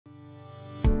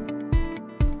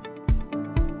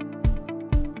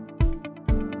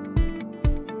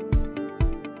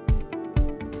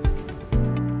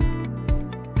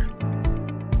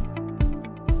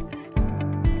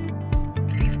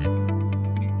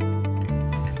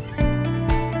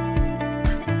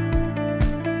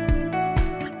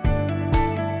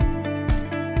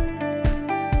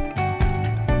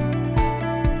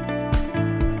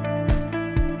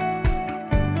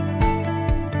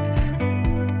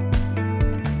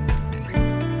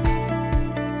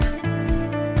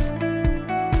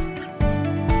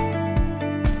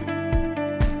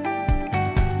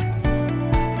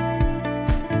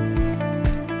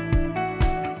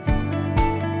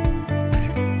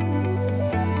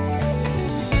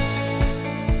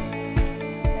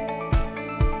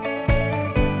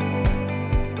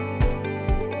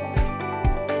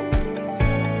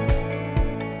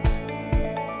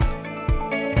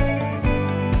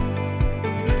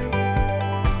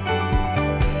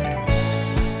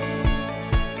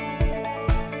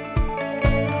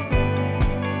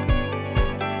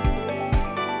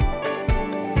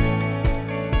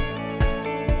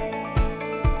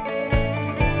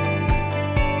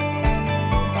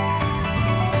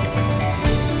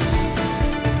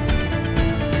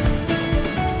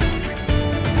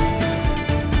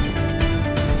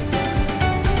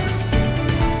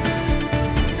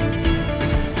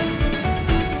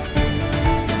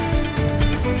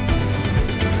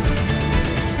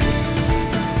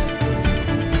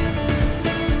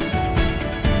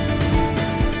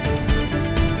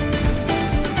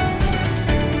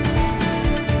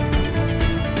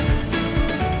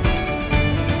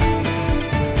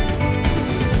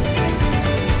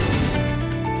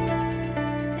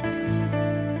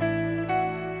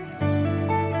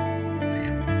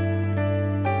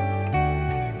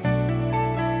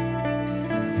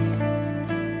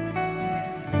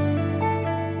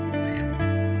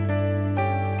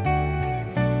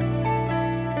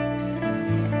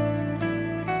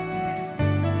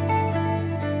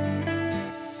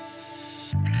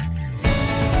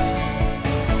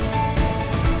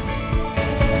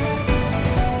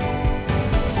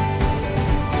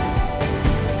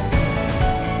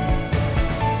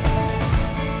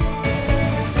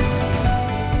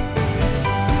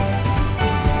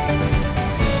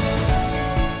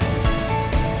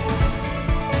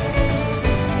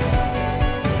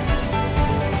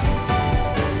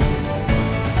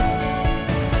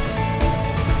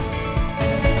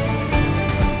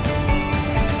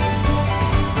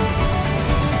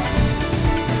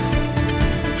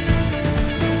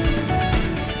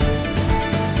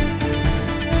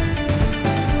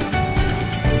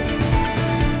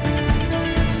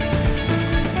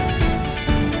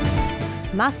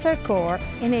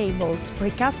MasterCO₂re enables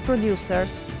precast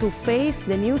producers to face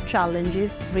the new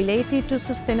challenges related to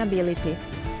sustainability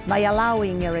by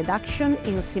allowing a reduction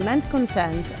in cement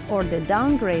content or the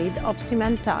downgrade of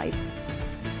cement type.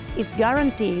 It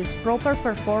guarantees proper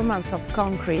performance of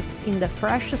concrete in the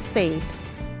fresh state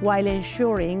while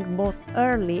ensuring both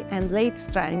early and late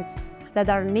strengths that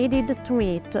are needed to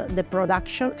meet the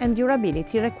production and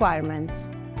durability requirements.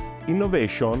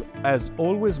 Innovation has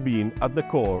always been at the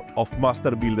core of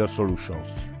Master Builders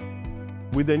Solutions.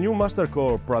 With the new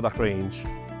MasterCO₂re product range,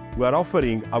 we are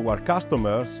offering our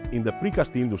customers in the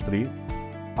precast industry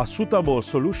a suitable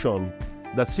solution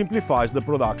that simplifies the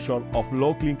production of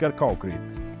low-clinker concrete,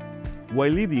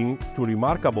 while leading to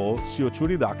remarkable CO2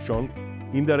 reduction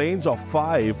in the range of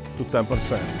 5 to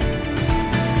 10%.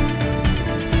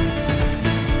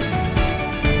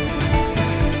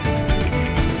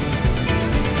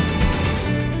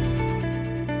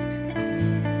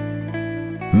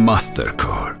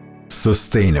 MasterCO₂re.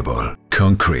 Sustainable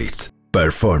concrete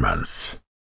performance.